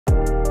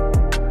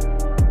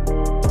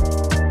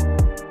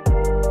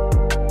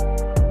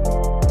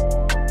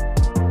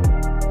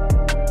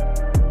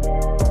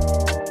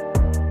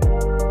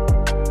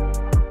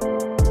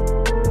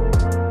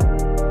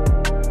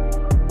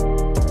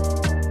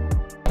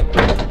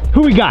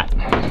Who we got?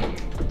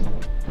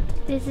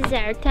 This is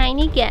our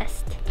tiny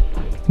guest.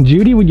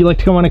 Judy, would you like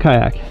to come on a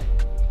kayak?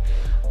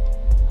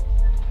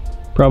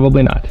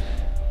 Probably not.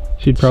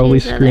 She'd probably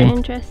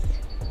scream.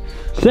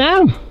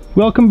 Sam,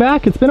 welcome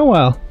back. It's been a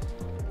while.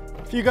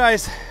 If you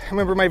guys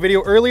remember my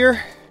video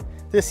earlier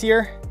this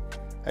year,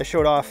 I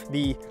showed off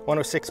the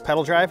 106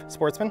 pedal drive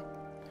Sportsman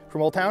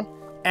from Old Town,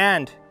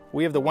 and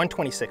we have the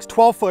 126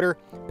 12-footer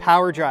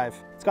power drive.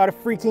 It's got a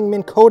freaking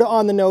Minn Kota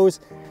on the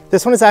nose.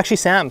 This one is actually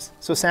Sam's.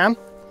 So Sam,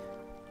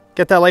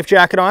 get that life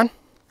jacket on.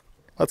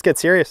 Let's get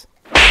serious.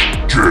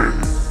 Jay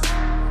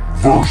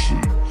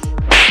versus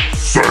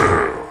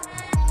Sam.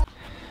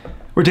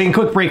 We're taking a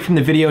quick break from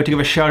the video to give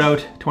a shout out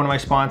to one of my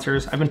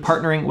sponsors. I've been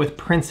partnering with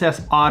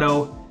Princess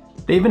Auto.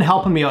 They've been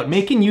helping me out.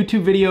 Making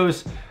YouTube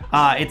videos,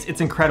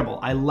 it's incredible.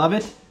 I love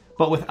it,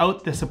 but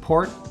without the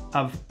support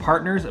of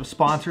partners, of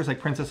sponsors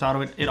like Princess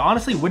Auto, it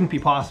honestly wouldn't be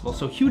possible.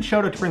 So huge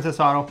shout out to Princess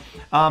Auto.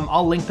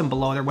 I'll link them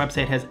below. Their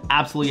website has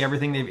absolutely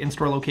everything. They have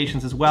in-store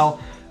locations as well.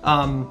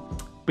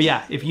 But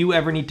yeah, if you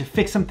ever need to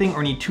fix something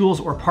or need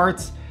tools or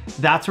parts,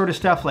 that sort of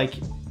stuff, like,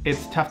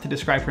 it's tough to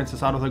describe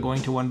Princess Auto without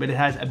going to one, but it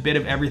has a bit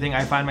of everything.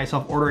 I find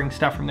myself ordering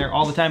stuff from there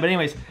all the time. But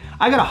anyways,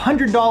 I got a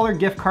 $100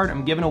 gift card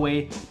I'm giving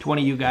away to one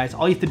of you guys.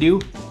 All you have to do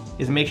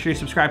is make sure you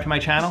subscribe to my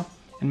channel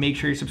and make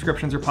sure your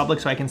subscriptions are public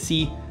so I can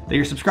see that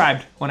you're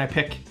subscribed when I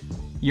pick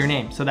your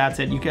name. So that's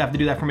it. You have to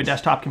do that from a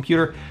desktop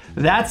computer.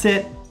 That's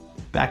it.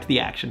 Back to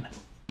the action.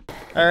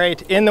 All right,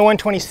 in the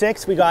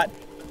 126, we got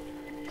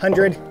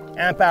 100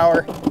 amp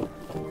hour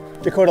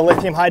Dakota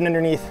lithium hiding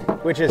underneath,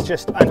 which is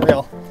just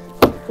unreal.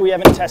 We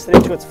haven't tested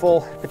it to its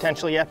full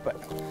potential yet, but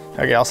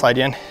okay, I'll slide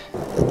you in.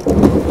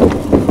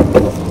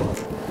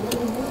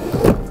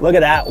 Look at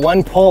that,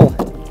 one pull.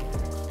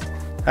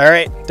 All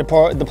right,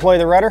 deploy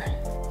the rudder.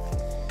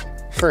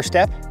 First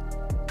step.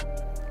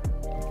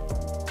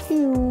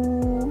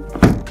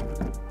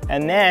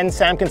 And then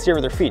Sam can steer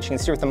with her feet. She can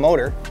steer with the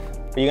motor,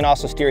 but you can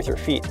also steer with your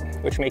feet,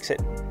 which makes it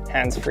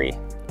hands-free.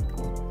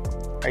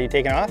 Are you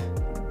taking off?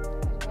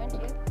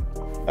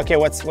 Okay,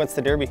 what's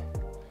the derby?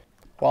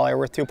 Walleye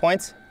worth 2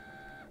 points?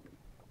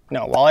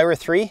 No, walleye worth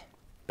 3,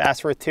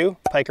 bass worth 2,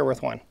 pike are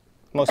worth 1.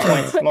 Most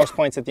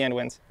points at the end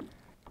wins.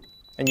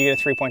 And you get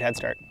a 3-point head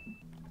start.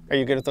 Are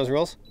you good at those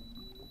rules?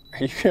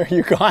 Are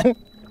you gone?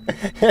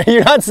 Are you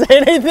not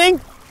saying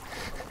anything?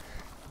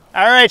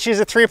 All right,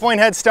 she's a 3-point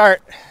head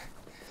start.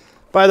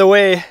 By the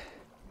way,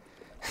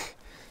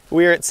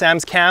 we're at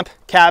Sam's camp,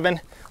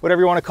 cabin,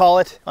 whatever you want to call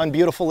it, on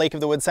beautiful Lake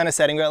of the Woods. Sun is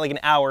setting, we got like an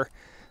hour.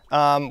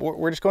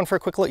 We're just going for a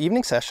quick little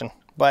evening session.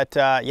 But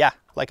yeah,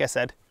 like I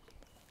said,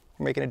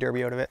 we're making a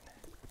derby out of it.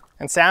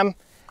 And Sam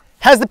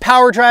has the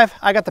power drive.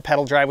 I got the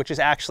pedal drive, which is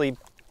actually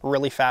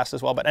really fast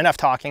as well, but enough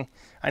talking.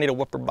 I need to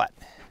whoop her butt.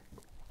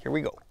 Here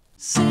we go.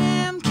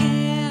 Sam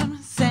Cam,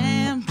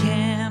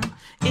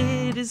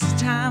 it is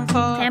time for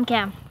Sam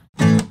Cam.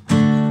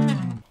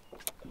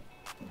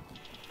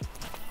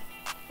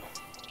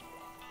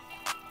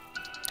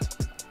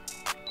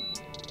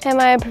 Am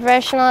I a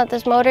professional at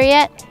this motor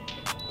yet?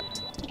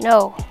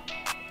 No.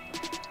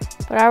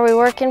 But are we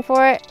working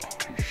for it?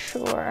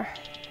 Sure.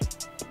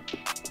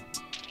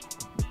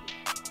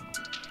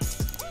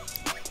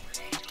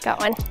 Got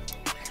one.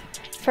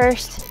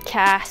 First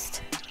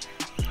cast.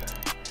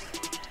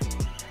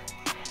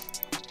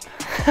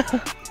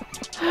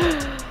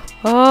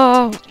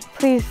 Oh,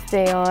 please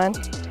stay on.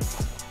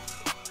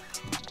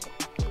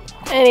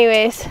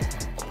 Anyways.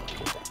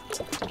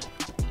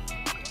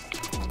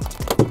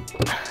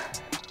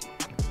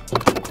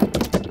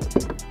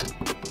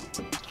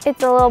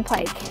 It's a little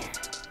pike.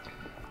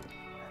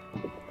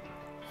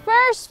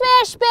 First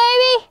fish,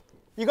 baby!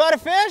 You got a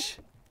fish?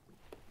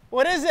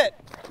 What is it?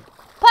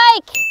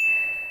 Pike!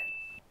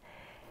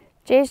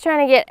 Jay's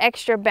trying to get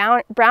extra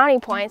brownie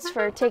points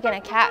for taking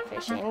a cat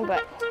fishing,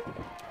 but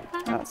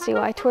I don't see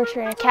why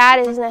torturing a cat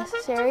is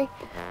necessary.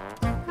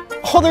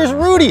 Oh, there's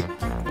Rudy!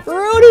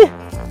 Rudy!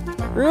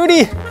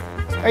 Rudy!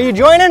 Are you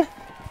joining?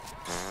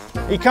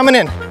 Are you coming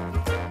in?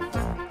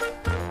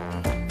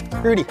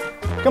 Rudy,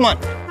 come on.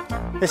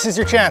 This is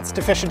your chance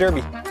to fish a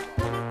derby.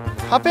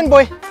 Hop in,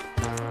 boy.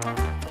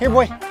 Here,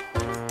 boy.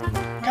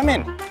 Come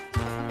in.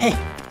 Hey,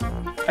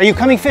 are you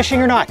coming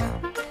fishing or not?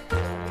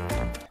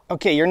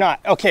 Okay, you're not.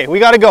 Okay, we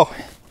gotta go.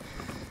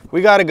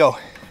 We gotta go.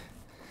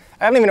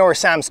 I don't even know where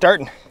Sam's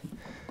starting.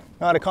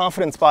 Not a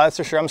confident spot, that's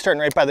for sure. I'm starting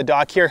right by the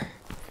dock here.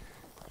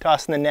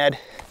 Tossing the Ned.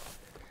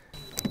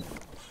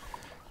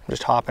 I'm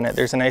just hopping it.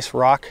 There's a nice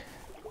rock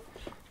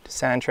to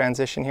sand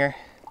transition here.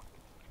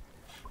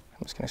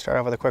 I'm just gonna start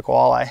off with a quick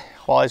walleye.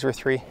 Walleye's worth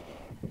 3.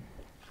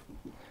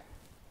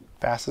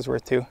 Bass is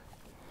worth 2.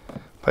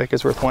 Pike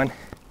is worth 1.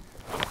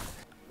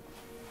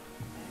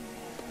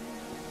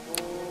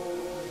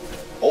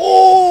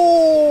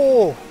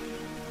 Oh!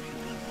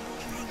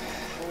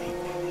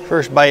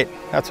 First bite,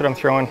 that's what I'm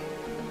throwing.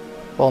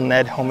 Little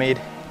Ned, homemade.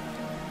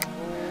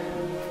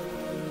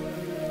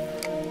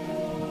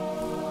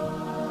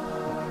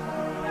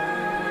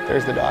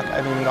 There's the dock, I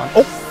haven't even gone.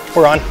 Oh,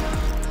 we're on.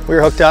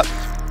 We're hooked up.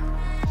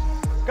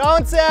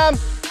 Going, Sam!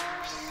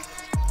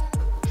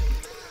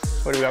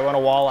 What do we got? We want a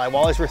walleye.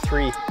 Walleyes were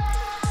 3.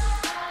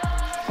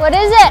 What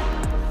is it?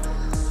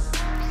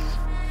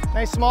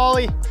 Nice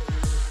smallie.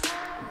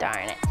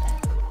 Darn it.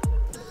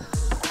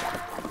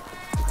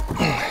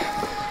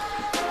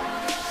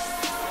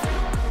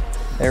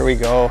 There we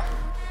go.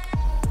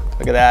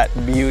 Look at that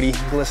beauty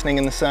glistening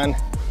in the sun.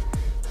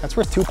 That's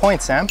worth 2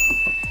 points, Sam.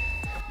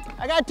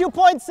 I got 2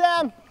 points,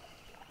 Sam.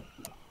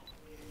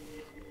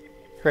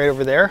 Right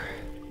over there,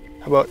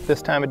 about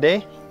this time of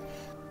day,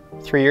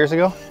 3 years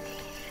ago,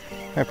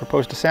 I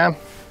proposed to Sam.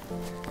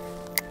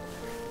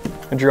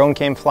 A drone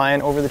came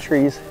flying over the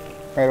trees,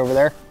 right over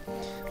there,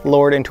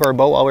 lowered into our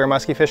boat while we were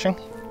muskie fishing,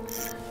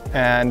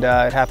 and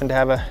it happened to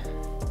have a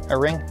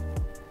ring.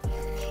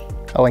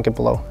 I'll link it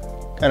below.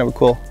 Kind of a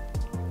cool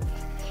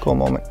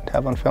moment to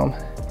have on film.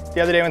 The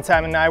other day when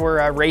Sam and I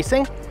were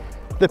racing,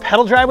 the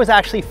pedal drive was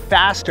actually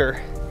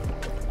faster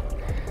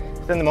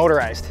than the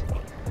motorized.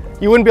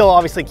 You wouldn't be able to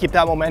obviously keep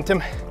that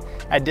momentum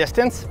at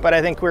distance, but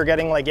I think we were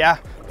getting like, yeah,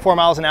 4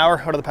 miles an hour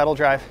out of the pedal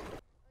drive.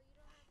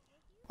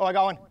 Oh, I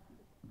got one.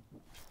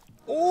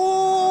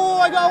 Oh,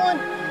 I got one.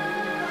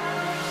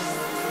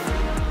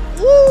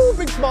 Woo,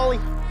 big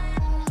smallie.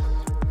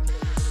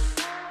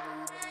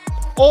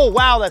 Oh,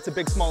 wow, that's a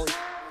big smallie.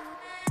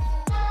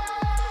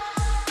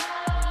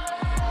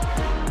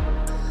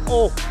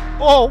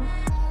 Oh,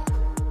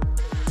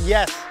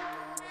 yes.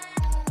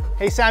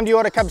 Hey Sam, do you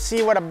want to come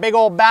see what a big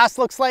old bass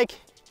looks like?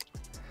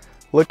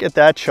 Look at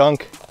that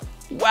chunk.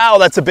 Wow,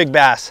 that's a big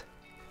bass.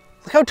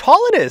 Look how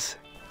tall it is.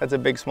 That's a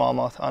big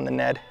smallmouth on the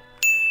Ned.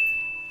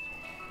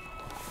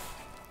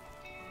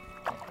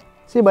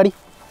 See you, buddy.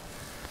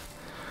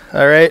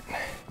 All right,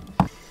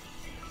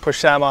 push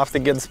Sam off the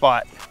good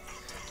spot.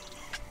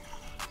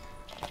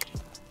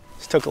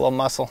 Just took a little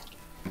muscle.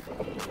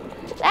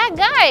 That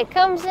guy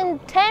comes in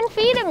 10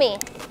 feet of me.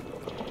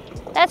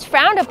 That's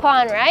frowned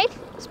upon, right?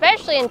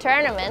 Especially in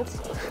tournaments.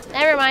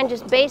 Never mind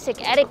just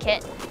basic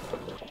etiquette.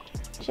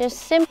 Just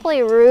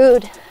simply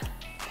rude.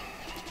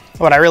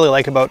 What I really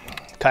like about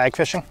kayak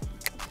fishing,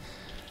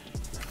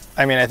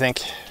 I mean, I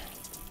think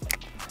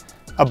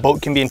a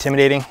boat can be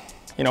intimidating,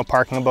 you know,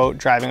 parking a boat,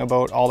 driving a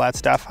boat, all that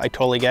stuff. I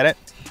totally get it.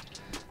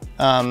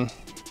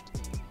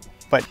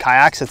 But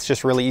kayaks, it's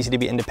just really easy to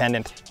be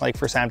independent. Like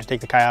for Sam to take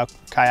the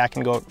kayak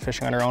and go out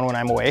fishing on her own when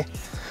I'm away.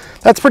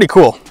 That's pretty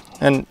cool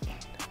and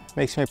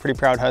makes me a pretty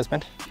proud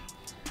husband.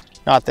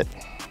 Not that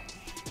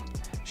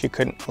she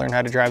couldn't learn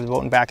how to drive the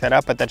boat and back that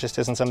up, but that just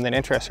isn't something that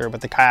interests her. But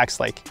the kayak's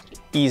like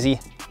easy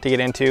to get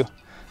into.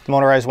 The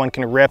motorized one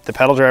can rip, the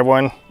pedal drive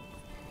one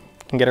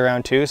can get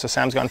around too. So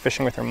Sam's gone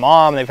fishing with her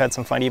mom. They've had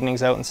some fun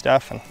evenings out and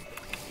stuff. And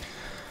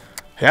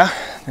yeah,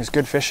 there's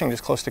good fishing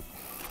just close to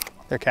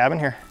their cabin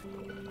here.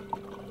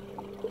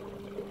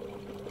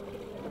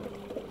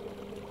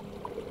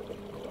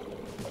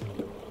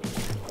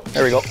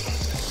 There we go.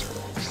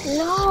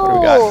 No. What do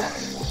we got?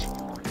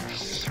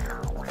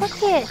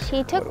 Look it,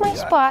 he took my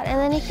spot and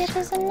then he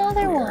catches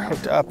another one.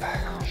 Hooked up.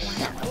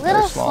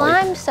 Little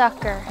slime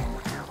sucker.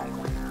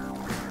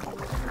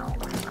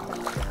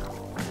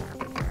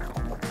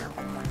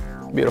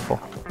 Beautiful.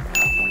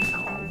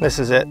 This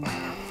is it.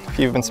 If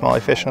you've been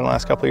smallie fishing in the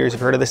last couple of years, you've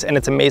heard of this, and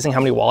it's amazing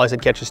how many walleyes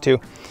it catches too.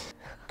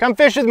 Come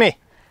fish with me.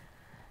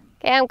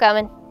 Okay, I'm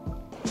coming.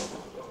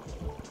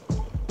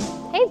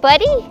 Hey,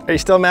 buddy. Are you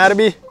still mad at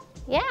me?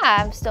 Yeah,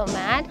 I'm still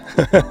mad.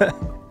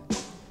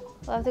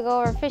 We'll have to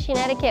go over fishing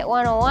etiquette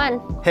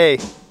 101. Hey.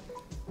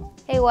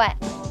 Hey, what?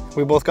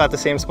 We both got the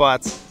same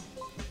spots.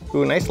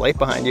 Ooh, nice light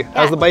behind you. Yeah.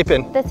 How's the bite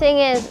been? The thing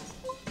is,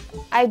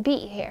 I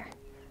beat here.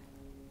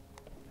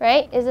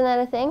 Right? Isn't that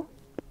a thing?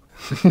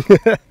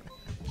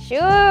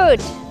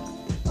 Shoot!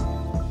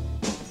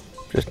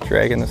 Just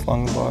dragging this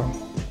along the bottom.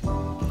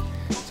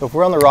 So if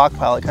we're on the rock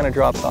pile, it kind of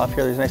drops off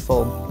here. There's a nice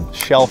little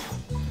shelf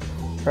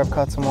where I've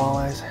caught some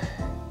walleyes.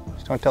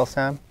 Just don't tell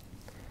Sam.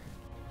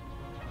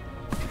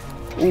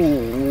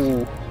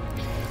 Ooh.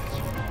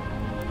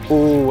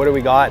 Ooh, what do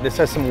we got? This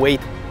has some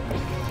weight.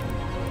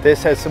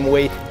 This has some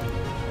weight.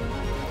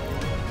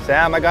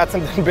 Sam, I got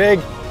something big.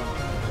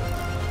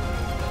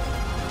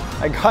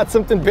 I got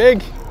something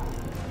big.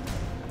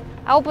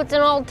 I hope it's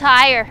an old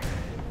tire.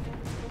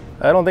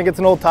 I don't think it's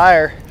an old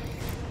tire.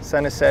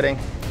 Sun is setting.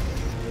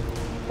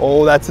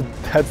 Oh, that's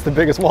the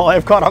biggest walleye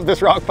I've caught off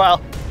this rock pile.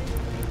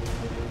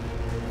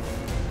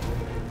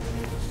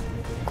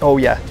 Oh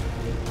yeah.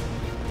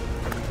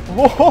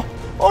 Whoa.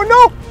 Oh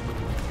no!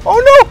 Oh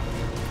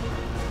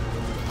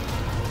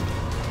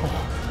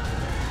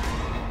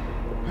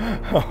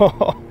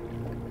no!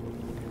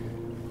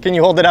 Can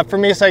you hold it up for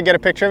me so I get a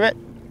picture of it?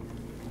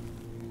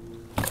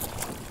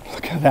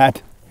 Look at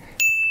that.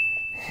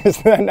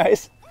 Isn't that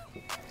nice?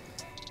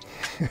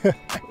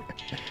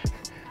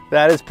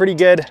 That is pretty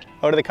good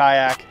out of the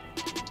kayak.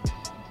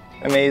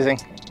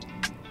 Amazing.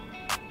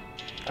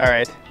 All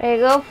right. There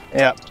you go.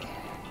 Yep.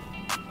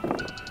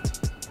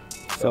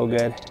 So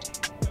good.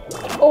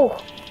 Oh.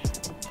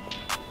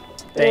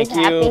 Thank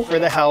you for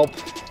the help.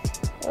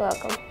 You're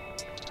welcome.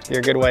 You're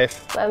a good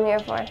wife. That's what I'm here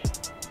for.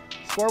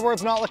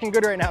 Scoreboard's not looking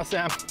good right now,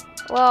 Sam.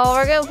 Well,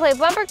 we're gonna play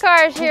bumper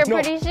cars here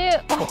pretty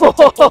soon.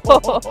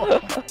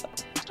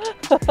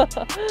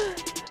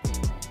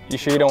 You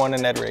sure you don't want a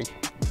Ned rig?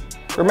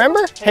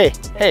 Remember? Hey,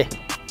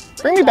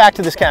 bring me back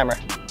to this camera.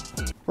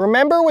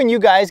 Remember when you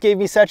guys gave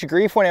me such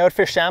grief when I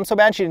outfished Sam so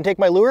bad she didn't take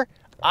my lure?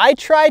 I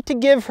tried to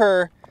give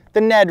her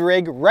the Ned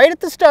rig right at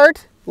the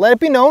start. Let it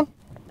be known.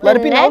 Let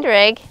it be known. Ned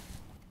rig?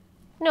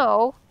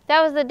 No,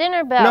 that was the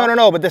dinner bell.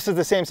 No, but this is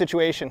the same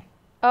situation.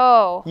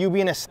 Oh. You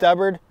being a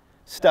stubborn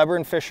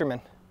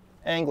fisherman,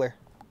 angler.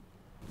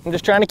 I'm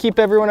just trying to keep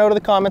everyone out of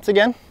the comments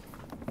again.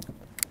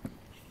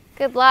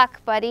 Good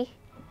luck, buddy.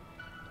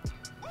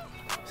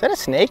 Is that a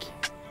snake?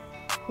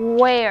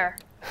 Where?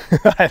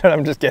 I don't know,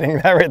 I'm just kidding.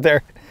 That right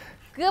there.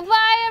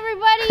 Goodbye,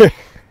 everybody.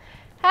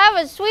 Have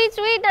a sweet,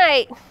 sweet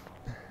night.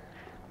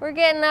 We're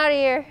getting out of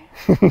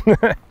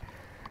here.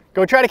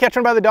 Go try to catch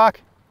one by the dock.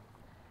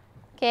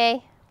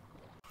 Okay.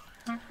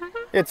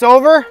 It's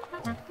over?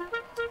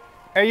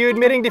 Are you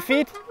admitting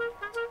defeat?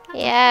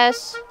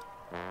 Yes.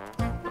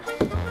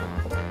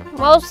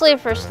 Mostly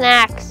for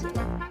snacks.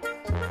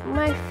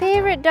 My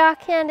favorite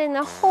dockhand in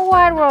the whole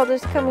wide world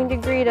is coming to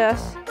greet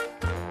us.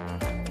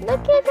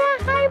 Look at that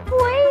high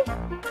boy.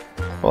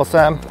 Well,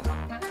 Sam,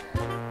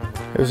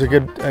 it was a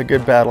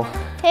good battle.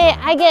 Hey,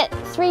 I get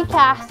 3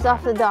 casts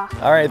off the dock.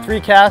 All right,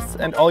 3 casts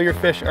and all your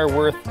fish are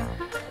worth...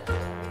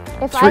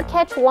 If I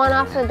catch 1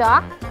 off the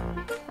dock,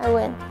 I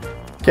win.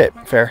 Okay,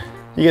 fair.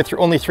 You get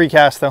only 3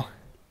 casts though.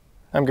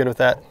 I'm good with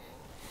that.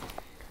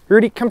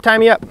 Rudy, come tie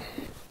me up.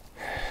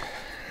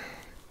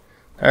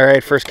 All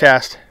right, first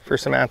cast for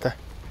Samantha.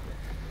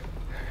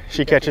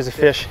 She catches a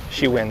fish,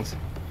 she wins.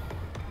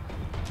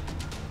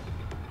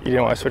 You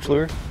didn't want to switch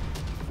lure?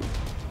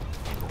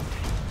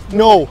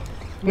 No.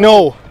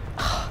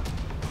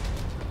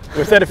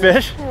 Was that a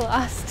fish? I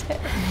lost it.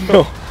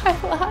 No. I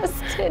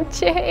lost it,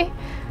 Jay.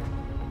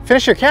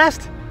 Finish your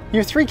cast. You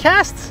have 3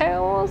 casts. I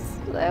almost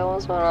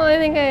went on. I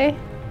think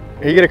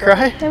Are you gonna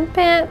cry? I'm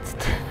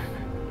pantsed.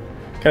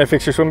 Can I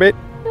fix your swim bait?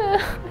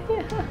 Yeah.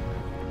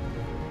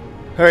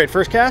 All right,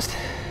 first cast,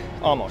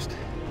 almost.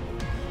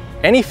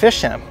 Any fish,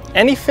 Sam,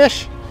 any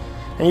fish,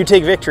 and you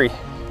take victory.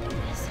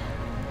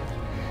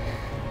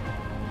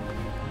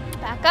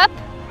 Back up,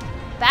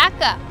 back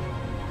up.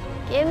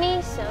 Give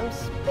me some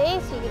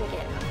space, you can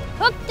get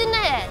hooked in the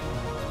head.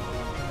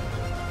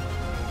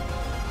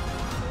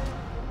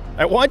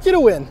 I want you to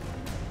win.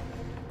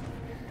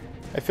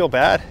 I feel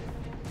bad.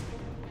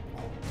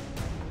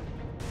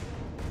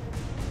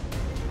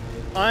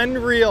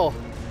 Unreal.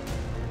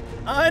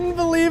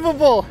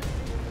 Unbelievable.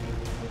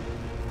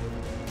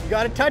 You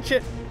gotta touch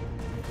it.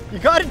 You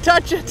gotta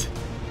touch it.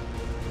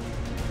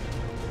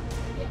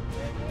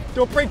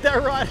 Don't break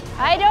that rod.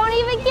 I don't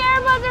even care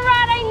about the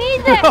rod, I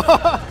need this.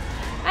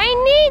 I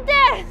need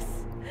this.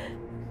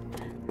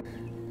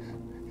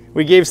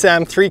 We gave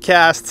Sam 3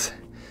 casts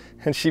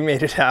and she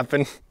made it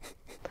happen.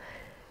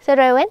 So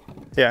do I win?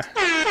 Yeah.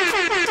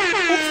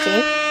 Thanks,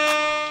 Jay.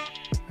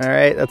 All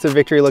right, that's what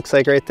victory looks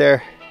like right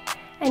there.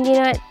 And you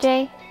know what,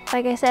 Jay?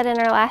 Like I said in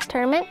our last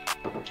tournament,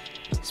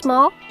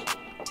 small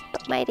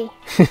but mighty.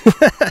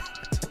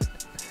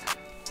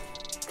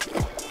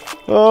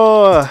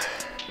 Oh,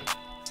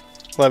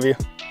 love you.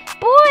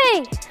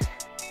 Boy,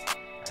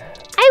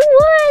 I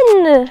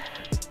won!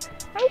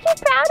 Aren't you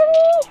proud of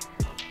me?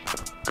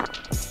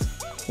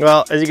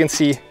 Well, as you can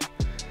see,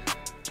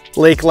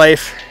 lake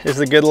life is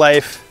the good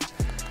life.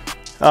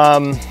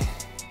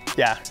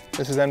 Yeah,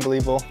 this is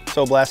unbelievable.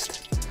 So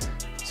blessed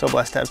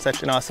to have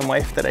such an awesome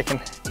wife that I can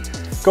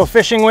go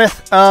fishing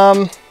with.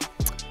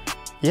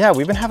 Yeah,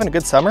 we've been having a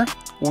good summer.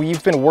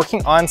 We've been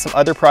working on some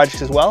other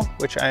projects as well,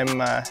 which I'm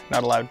not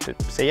allowed to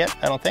say yet,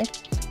 I don't think.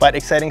 But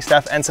exciting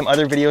stuff and some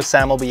other videos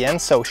Sam will be in.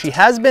 So she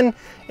has been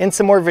in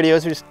some more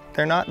videos.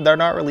 They're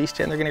not released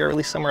yet. They're gonna get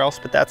released somewhere else,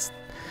 but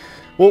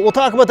we'll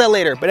talk about that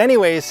later. But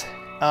anyways,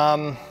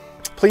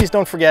 please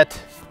don't forget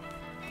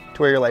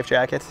to wear your life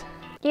jacket.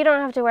 You don't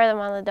have to wear them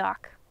on the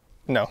dock.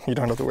 No, you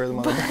don't have to wear them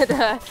on the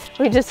dock. But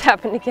we just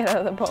happened to get out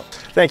of the boat.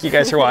 Thank you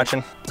guys for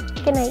watching.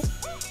 Good night.